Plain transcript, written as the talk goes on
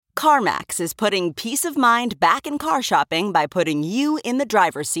CarMax is putting peace of mind back in car shopping by putting you in the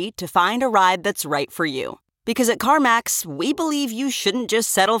driver's seat to find a ride that's right for you. Because at CarMax, we believe you shouldn't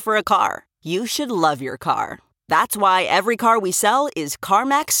just settle for a car. You should love your car. That's why every car we sell is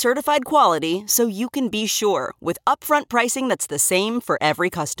CarMax certified quality, so you can be sure with upfront pricing that's the same for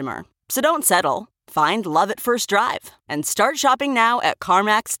every customer. So don't settle. Find love at first drive and start shopping now at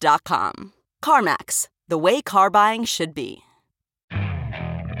CarMax.com. CarMax, the way car buying should be.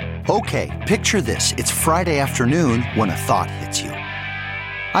 Okay, picture this. It's Friday afternoon when a thought hits you.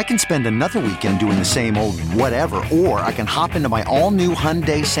 I can spend another weekend doing the same old whatever, or I can hop into my all-new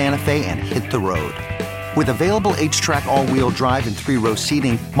Hyundai Santa Fe and hit the road. With available H-Track all-wheel drive and 3-row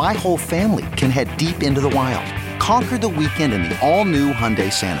seating, my whole family can head deep into the wild. Conquer the weekend in the all-new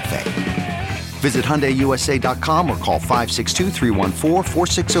Hyundai Santa Fe. Visit HyundaiUSA.com or call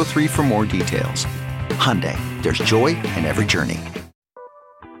 562-314-4603 for more details. Hyundai, there's joy in every journey.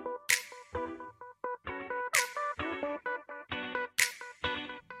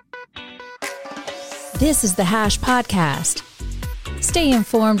 This is the Hash Podcast. Stay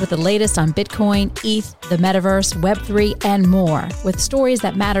informed with the latest on Bitcoin, ETH, the metaverse, Web3, and more with stories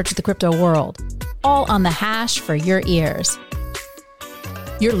that matter to the crypto world. All on the Hash for your ears.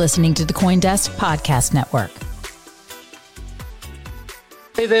 You're listening to the CoinDesk Podcast Network.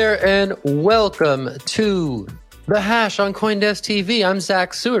 Hey there, and welcome to The Hash on CoinDesk TV. I'm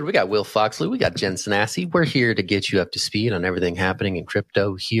Zach Seward. We got Will Foxley. We got Jen Sanasi. We're here to get you up to speed on everything happening in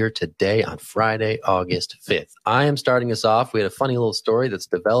crypto here today on Friday, August 5th. I am starting us off. We had a funny little story that's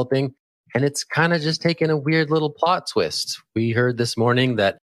developing, and it's kind of just taking a weird little plot twist. We heard this morning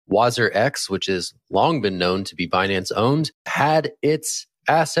that WazirX, which has long been known to be Binance owned, had its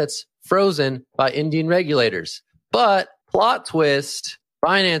assets frozen by Indian regulators. But plot twist,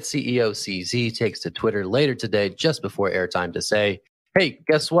 Binance CEO CZ takes to Twitter later today, just before airtime, to say, hey,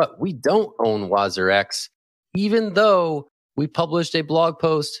 guess what? We don't own WazirX, even though we published a blog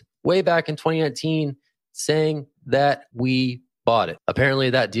post way back in 2019 saying that we bought it.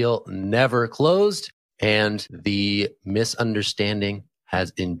 Apparently that deal never closed, and the misunderstanding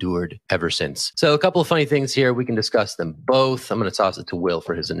has endured ever since. So a couple of funny things here. We can discuss them both. I'm going to toss it to Will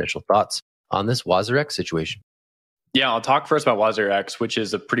for his initial thoughts on this WazirX situation. Yeah, I'll talk first about WazirX, which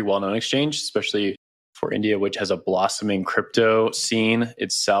is a pretty well-known exchange, especially for India, which has a blossoming crypto scene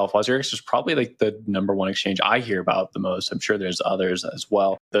itself. WazirX is probably like the number one exchange I hear about the most. I'm sure there's others as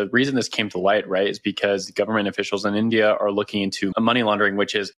well. The reason this came to light, right, is because government officials in India are looking into money laundering,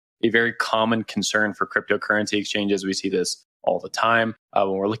 which is a very common concern for cryptocurrency exchanges. We see this all the time. When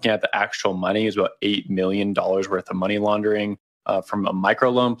we're looking at the actual money, it's about $8 million worth of money laundering from a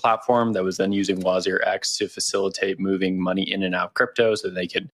microloan platform that was then using WazirX to facilitate moving money in and out of crypto so they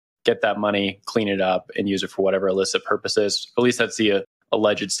could get that money, clean it up, and use it for whatever illicit purposes. At least that's the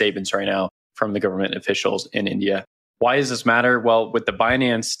alleged statements right now from the government officials in India. Why does this matter? Well, with the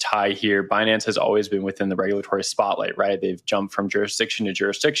Binance tie here, Binance has always been within the regulatory spotlight, right? They've jumped from jurisdiction to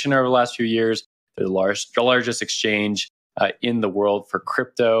jurisdiction over the last few years. They're the largest exchange in the world for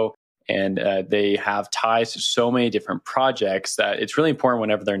crypto. And they have ties to so many different projects that it's really important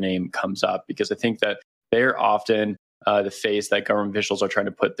whenever their name comes up, because I think that they're often the face that government officials are trying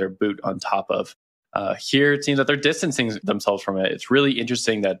to put their boot on top of. Here, it seems that they're distancing themselves from it. It's really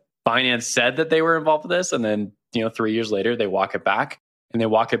interesting that Binance said that they were involved with this, and then 3 years later, they walk it back. And they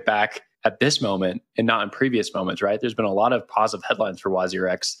walk it back at this moment and not in previous moments, right? There's been a lot of positive headlines for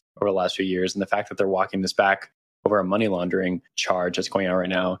WazirX over the last few years. And the fact that they're walking this back over a money laundering charge that's going on right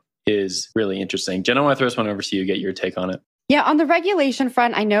now is really interesting. Jen, I want to throw this one over to you, get your take on it. Yeah, on the regulation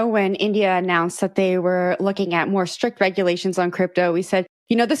front, I know when India announced that they were looking at more strict regulations on crypto, we said,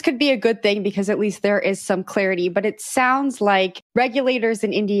 this could be a good thing because at least there is some clarity. But it sounds like regulators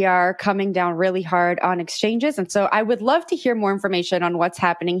in India are coming down really hard on exchanges. And so I would love to hear more information on what's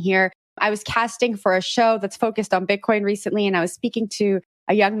happening here. I was casting for a show that's focused on Bitcoin recently, and I was speaking to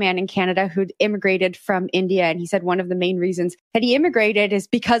a young man in Canada who'd immigrated from India. And he said one of the main reasons that he immigrated is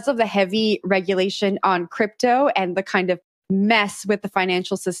because of the heavy regulation on crypto and the kind of mess with the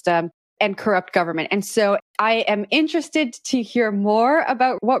financial system and corrupt government. And so I am interested to hear more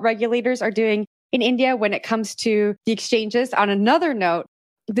about what regulators are doing in India when it comes to the exchanges. On another note,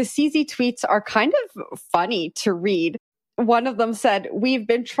 the CZ tweets are kind of funny to read. One of them said, "We've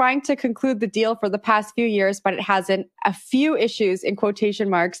been trying to conclude the deal for the past few years, but it hasn't. A few issues, in quotation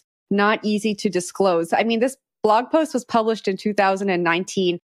marks, not easy to disclose." I mean, this blog post was published in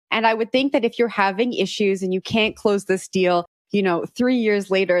 2019. And I would think that if you're having issues and you can't close this deal, 3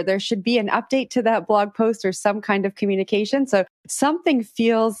 years later, there should be an update to that blog post or some kind of communication. So something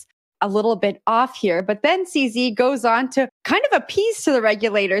feels a little bit off here. But then CZ goes on to kind of appease to the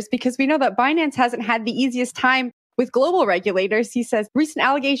regulators, because we know that Binance hasn't had the easiest time with global regulators. He says recent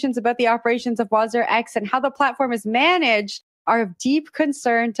allegations about the operations of WazirX and how the platform is managed are of deep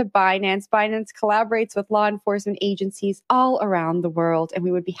concern to Binance. Binance collaborates with law enforcement agencies all around the world, and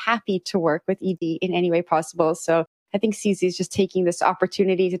we would be happy to work with ED in any way possible. So I think CZ is just taking this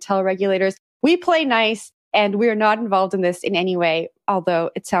opportunity to tell regulators, we play nice and we're not involved in this in any way, although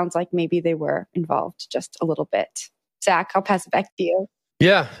it sounds like maybe they were involved just a little bit. Zach, I'll pass it back to you.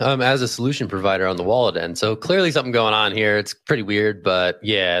 Yeah, as a solution provider on the wallet end. So clearly something going on here. It's pretty weird, but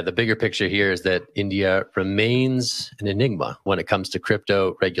yeah, the bigger picture here is that India remains an enigma when it comes to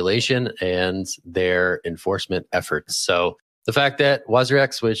crypto regulation and their enforcement efforts. So the fact that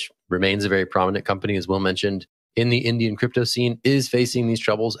WazirX, which remains a very prominent company, as Will mentioned, in the Indian crypto scene, is facing these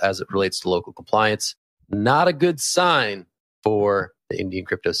troubles as it relates to local compliance, not a good sign for the Indian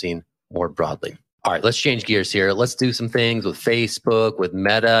crypto scene more broadly. All right, let's change gears here. Let's do some things with Facebook, with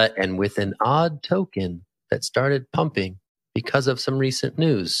Meta, and with an odd token that started pumping because of some recent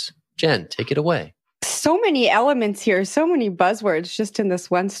news. Jen, take it away. So many elements here, so many buzzwords just in this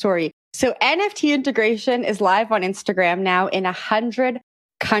one story. So NFT integration is live on Instagram now in 100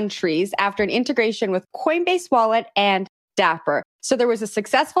 countries after an integration with Coinbase Wallet and Dapper. So there was a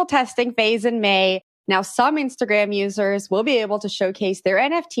successful testing phase in May. Now, some Instagram users will be able to showcase their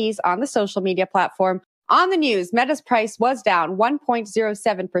NFTs on the social media platform. On the news, Meta's price was down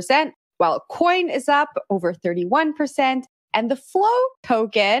 1.07%, while Coin is up over 31%. And the Flow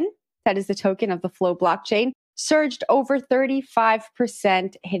token, that is the token of the Flow blockchain, surged over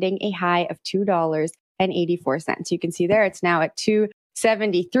 35%, hitting a high of $2.84. You can see there, it's now at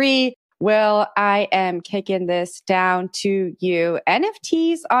 $2.73. Will, I am kicking this down to you.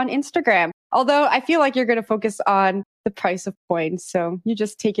 NFTs on Instagram. Although I feel like you're going to focus on the price of coins. So you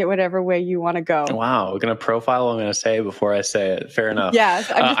just take it whatever way you want to go. Wow. We're going to profile what I'm going to say before I say it. Fair enough. Yeah.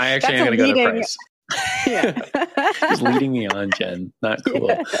 I actually am going to go to price. Yeah. Just leading me on, Jen. Not cool.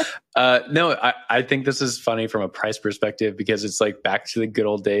 Yeah. No, I think this is funny from a price perspective because it's like back to the good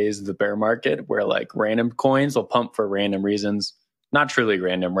old days of the bear market where like random coins will pump for random reasons. Not truly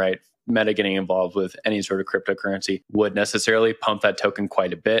random, right? Meta getting involved with any sort of cryptocurrency would necessarily pump that token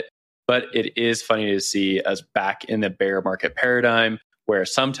quite a bit. But it is funny to see us back in the bear market paradigm where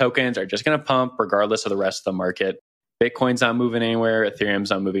some tokens are just going to pump regardless of the rest of the market. Bitcoin's not moving anywhere. Ethereum's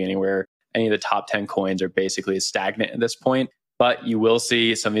not moving anywhere. Any of the top 10 coins are basically stagnant at this point. But you will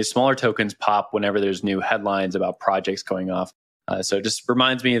see some of these smaller tokens pop whenever there's new headlines about projects going off. So it just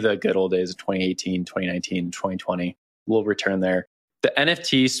reminds me of the good old days of 2018, 2019, 2020. We'll return there. The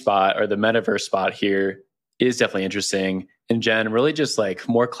NFT spot or the metaverse spot here is definitely interesting. And Jen, really just like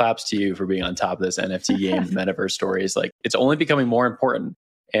more claps to you for being on top of this NFT game, metaverse stories. Like it's only becoming more important.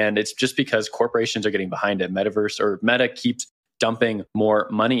 And it's just because corporations are getting behind it. Metaverse or Meta keeps dumping more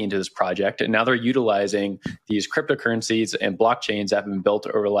money into this project. And now they're utilizing these cryptocurrencies and blockchains that have been built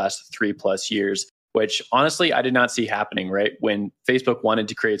over the last 3+ years, which honestly, I did not see happening, right? When Facebook wanted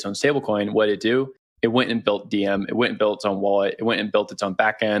to create its own stablecoin, what did it do? It went and built Diem. It went and built its own wallet. It went and built its own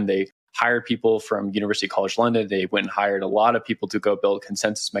backend. They hired people from University College London. They went and hired a lot of people to go build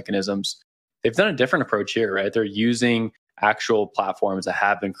consensus mechanisms. They've done a different approach here, right? They're using actual platforms that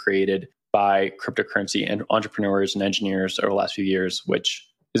have been created by cryptocurrency and entrepreneurs and engineers over the last few years, which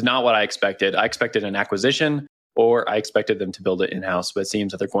is not what I expected. I expected an acquisition or I expected them to build it in-house, but it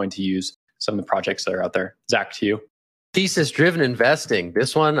seems that they're going to use some of the projects that are out there. Zach, to you. Thesis-driven investing.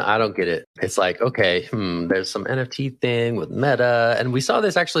 This one, I don't get it. It's like, okay, there's some NFT thing with Meta. And we saw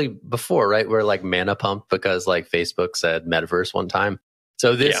this actually before, right? Where like Mana pumped because like Facebook said metaverse one time.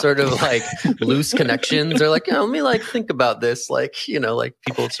 So this sort of like loose connections are like, let me like think about this. Like, like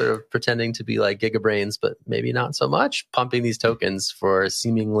people sort of pretending to be like gigabrains, but maybe not so much, pumping these tokens for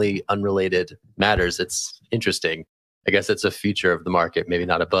seemingly unrelated matters. It's interesting. I guess it's a feature of the market, maybe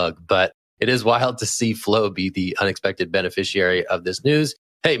not a bug, but it is wild to see Flow be the unexpected beneficiary of this news.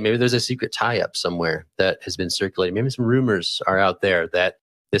 Hey, maybe there's a secret tie-up somewhere that has been circulating. Maybe some rumors are out there that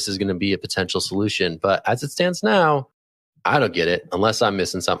this is going to be a potential solution. But as it stands now, I don't get it. Unless I'm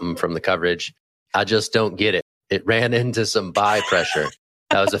missing something from the coverage, I just don't get it. It ran into some buy pressure.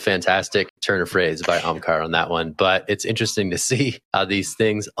 That was a fantastic turn of phrase by Omkar on that one. But it's interesting to see how these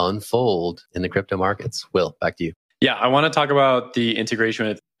things unfold in the crypto markets. Will, back to you. Yeah, I want to talk about the integration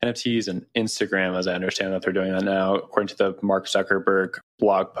with NFTs and Instagram, as I understand that they're doing that now, according to the Mark Zuckerberg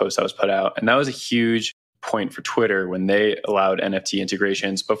blog post that was put out. And that was a huge point for Twitter when they allowed NFT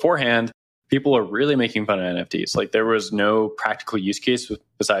integrations. Beforehand, people are really making fun of NFTs. Like there was no practical use case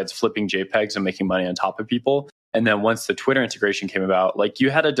besides flipping JPEGs and making money on top of people. And then once the Twitter integration came about, like you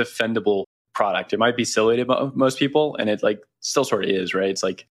had a defendable product. It might be silly to most people, and it like still sort of is, right? It's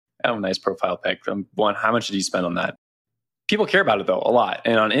like, oh, nice profile pic. One, how much did you spend on that? People care about it though a lot.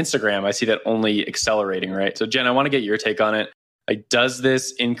 And on Instagram, I see that only accelerating, right? So Jen, I want to get your take on it. Like, does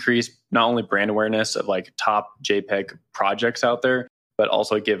this increase not only brand awareness of like top JPEG projects out there, but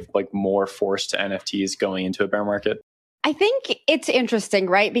also give like more force to NFTs going into a bear market? I think it's interesting,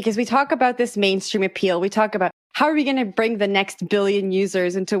 right? Because we talk about this mainstream appeal. We talk about how are we going to bring the next billion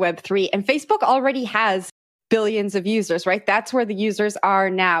users into Web3? And Facebook already has billions of users, right? That's where the users are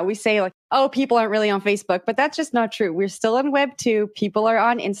now. We say like, oh, people aren't really on Facebook, but that's just not true. We're still on Web 2. People are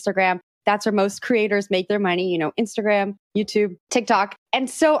on Instagram. That's where most creators make their money, Instagram, YouTube, TikTok. And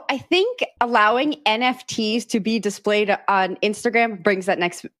so I think allowing NFTs to be displayed on Instagram brings that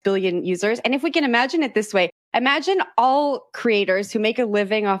next billion users. And if we can imagine it this way, imagine all creators who make a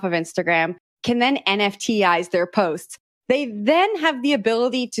living off of Instagram can then NFTize their posts. They then have the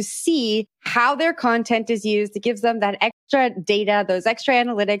ability to see how their content is used. It gives them that extra data, those extra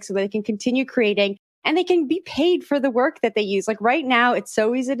analytics, so they can continue creating and they can be paid for the work that they use. Like right now, it's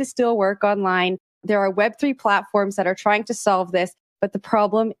so easy to steal work online. There are Web3 platforms that are trying to solve this, but the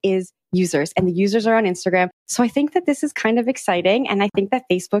problem is users, and the users are on Instagram. So I think that this is kind of exciting, and I think that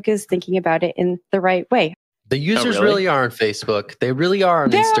Facebook is thinking about it in the right way. The users really are on Facebook. They really are on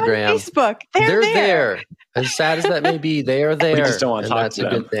Instagram. On Facebook. They're there. As sad as that may be, they are there. We just don't want to talk that's to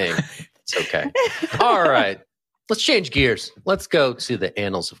them. That's a good thing. It's okay. All right. Let's change gears. Let's go to the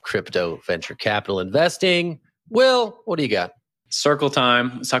annals of crypto venture capital investing. Will, what do you got? Circle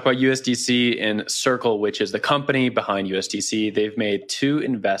time. Let's talk about USDC and Circle, which is the company behind USDC. They've made 2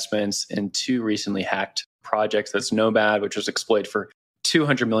 investments in 2 recently hacked projects. That's Nomad, which was exploited for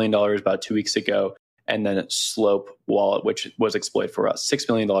 $200 million about 2 weeks ago. And then Slope Wallet, which was exploited for about $6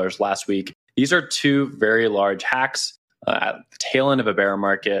 million last week. These are 2 very large hacks at the tail end of a bear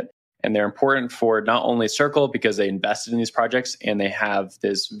market. And they're important for not only Circle because they invested in these projects and they have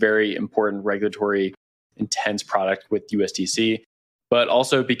this very important regulatory intense product with USDC, but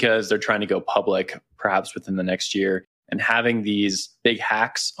also because they're trying to go public perhaps within the next year. And having these big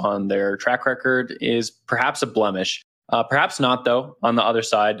hacks on their track record is perhaps a blemish. Perhaps not, though. On the other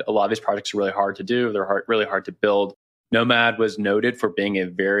side, a lot of these projects are really hard to do. They're really hard to build. Nomad was noted for being a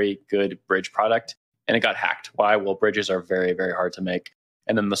very good bridge product, and it got hacked. Why? Well, bridges are very, very hard to make.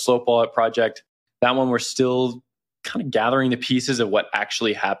 And then the Slope Wallet project, that one we're still kind of gathering the pieces of what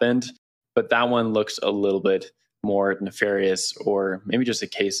actually happened, but that one looks a little bit more nefarious, or maybe just a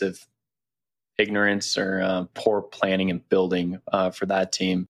case of ignorance or poor planning and building for that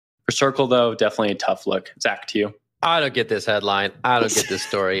team. For Circle, though, definitely a tough look. Zach, to you. I don't get this headline. I don't get this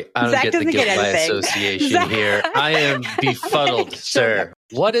story. I don't Zach get the doesn't guilt get by anything. association here. I am befuddled, sir.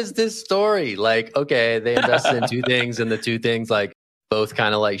 What is this story? Like, okay, they invested in 2 things, and the 2 things like both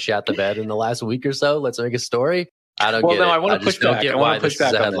kind of like shat the bed in the last week or so. Let's make a story. I don't get it. I want to push back. Get I why want to push this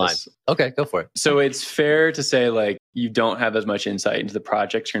is back a on headline. this. Okay, go for it. So it's fair to say like you don't have as much insight into the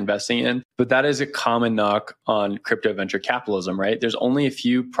projects you're investing in, but that is a common knock on crypto venture capitalism, right? There's only a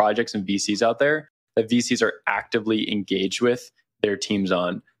few projects and VCs out there that VCs are actively engaged with their teams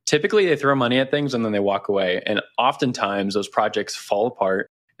on. Typically, they throw money at things and then they walk away. And oftentimes, those projects fall apart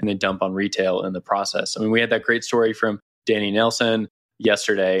and they dump on retail in the process. I mean, we had that great story from Danny Nelson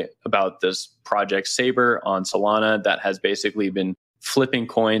yesterday about this project Saber on Solana that has basically been flipping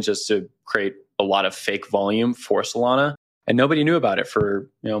coins just to create a lot of fake volume for Solana. And nobody knew about it for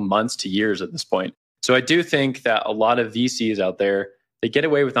months to years at this point. So I do think that a lot of VCs out there, they get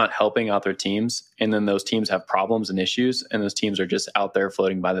away with not helping out their teams. And then those teams have problems and issues. And those teams are just out there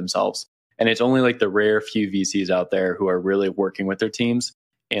floating by themselves. And it's only like the rare few VCs out there who are really working with their teams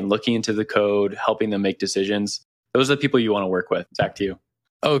and looking into the code, helping them make decisions. Those are the people you want to work with. Back to you.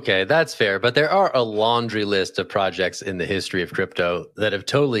 Okay, that's fair. But there are a laundry list of projects in the history of crypto that have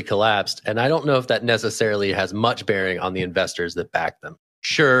totally collapsed. And I don't know if that necessarily has much bearing on the investors that back them.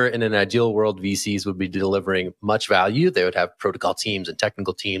 Sure, in an ideal world, VCs would be delivering much value. They would have protocol teams and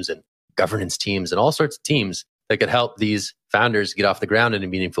technical teams and governance teams and all sorts of teams that could help these founders get off the ground in a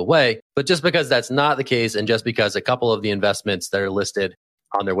meaningful way. But just because that's not the case, and just because a couple of the investments that are listed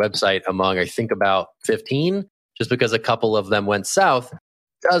on their website among, I think, about 15, just because a couple of them went south,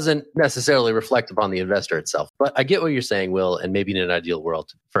 doesn't necessarily reflect upon the investor itself. But I get what you're saying, Will, and maybe in an ideal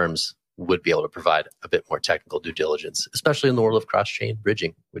world, firms would be able to provide a bit more technical due diligence, especially in the world of cross-chain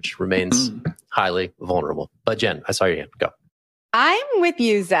bridging, which remains highly vulnerable. But Jen, I saw your hand. Go. I'm with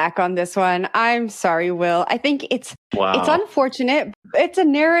you, Zach, on this one. I'm sorry, Will. I think it's unfortunate. It's a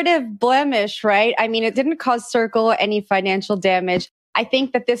narrative blemish, right? I mean, it didn't cause Circle any financial damage, I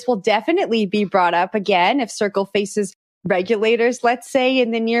think that this will definitely be brought up again if Circle faces regulators, let's say,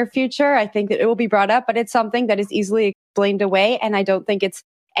 in the near future. I think that it will be brought up, but it's something that is easily explained away. And I don't think it's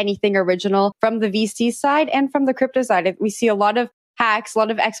anything original from the VC side and from the crypto side. We see a lot of hacks, a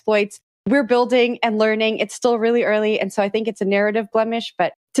lot of exploits. We're building and learning. It's still really early. And so I think it's a narrative blemish,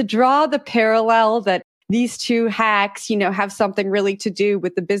 but to draw the parallel that these two hacks, have something really to do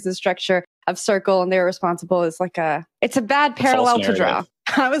with the business structure of Circle and they're responsible is it's a bad parallel to draw.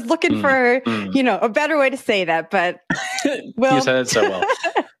 I was looking for, a better way to say that, but you said it so well.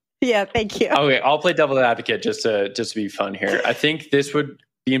 Yeah, thank you. Okay, I'll play devil's advocate just to be fun here. I think this would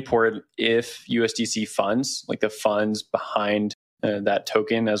be important if USDC funds, like the funds behind that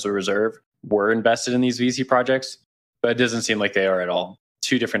token as a reserve, were invested in these VC projects, but it doesn't seem like they are at all.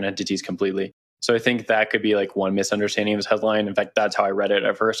 Two different entities completely. So I think that could be like one misunderstanding of this headline. In fact, that's how I read it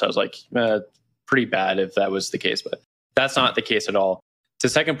at first. I was like, pretty bad if that was the case, but that's not the case at all. To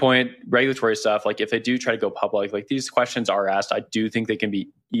second point, regulatory stuff, like if they do try to go public, like these questions are asked, I do think they can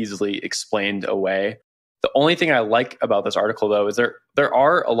be easily explained away. The only thing I like about this article, though, is there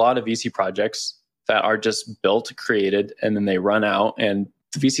are a lot of VC projects that are just built, created, and then they run out and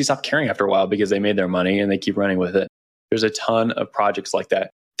the VC stop caring after a while because they made their money and they keep running with it. There's a ton of projects like that.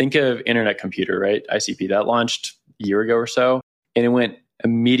 Think of Internet Computer, right? ICP, that launched a year ago or so, and it went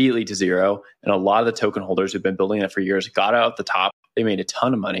immediately to zero. And a lot of the token holders who've been building it for years got out at the top. They made a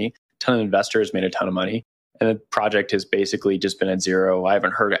ton of money. A ton of investors made a ton of money. And the project has basically just been at zero. I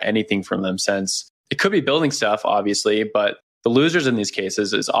haven't heard anything from them since. It could be building stuff, obviously, but the losers in these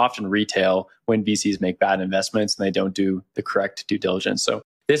cases is often retail when VCs make bad investments and they don't do the correct due diligence. So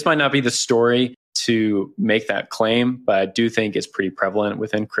this might not be the story to make that claim, but I do think it's pretty prevalent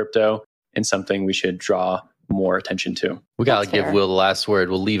within crypto and something we should draw more attention to. We got to give Will the last word.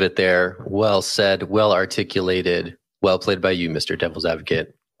 We'll leave it there. Well said, well articulated, well played by you, Mr. Devil's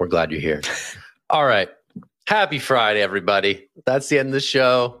Advocate. We're glad you're here. All right. Happy Friday, everybody. That's the end of the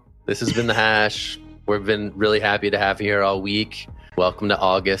show. This has been The Hash. We've been really happy to have you here all week. Welcome to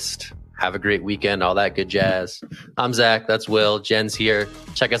August. Have a great weekend, all that good jazz. I'm Zach. That's Will. Jen's here.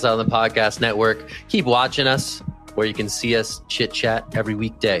 Check us out on the podcast network. Keep watching us where you can see us chit-chat every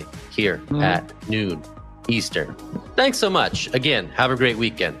weekday here at noon Eastern. Thanks so much. Again, have a great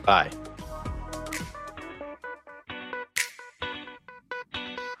weekend. Bye.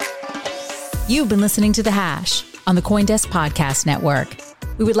 You've been listening to The Hash on the CoinDesk Podcast Network.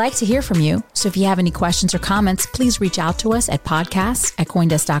 We would like to hear from you, so if you have any questions or comments, please reach out to us at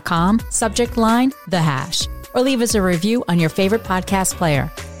podcasts@coindesk.com, subject line, The Hash, or leave us a review on your favorite podcast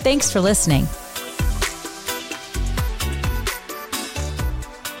player. Thanks for listening.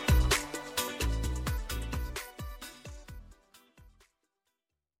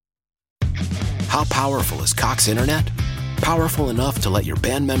 How powerful is Cox Internet? Powerful enough to let your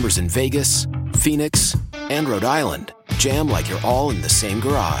band members in Vegas, Phoenix, and Rhode Island jam like you're all in the same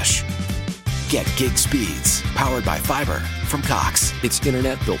garage. Get gig speeds powered by fiber from Cox. It's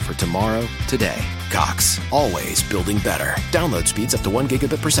internet built for tomorrow, today. Cox, always building better. Download speeds up to 1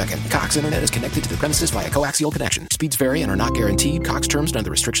 gigabit per second. Cox Internet is connected to the premises via coaxial connection. Speeds vary and are not guaranteed. Cox terms and other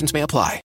restrictions may apply.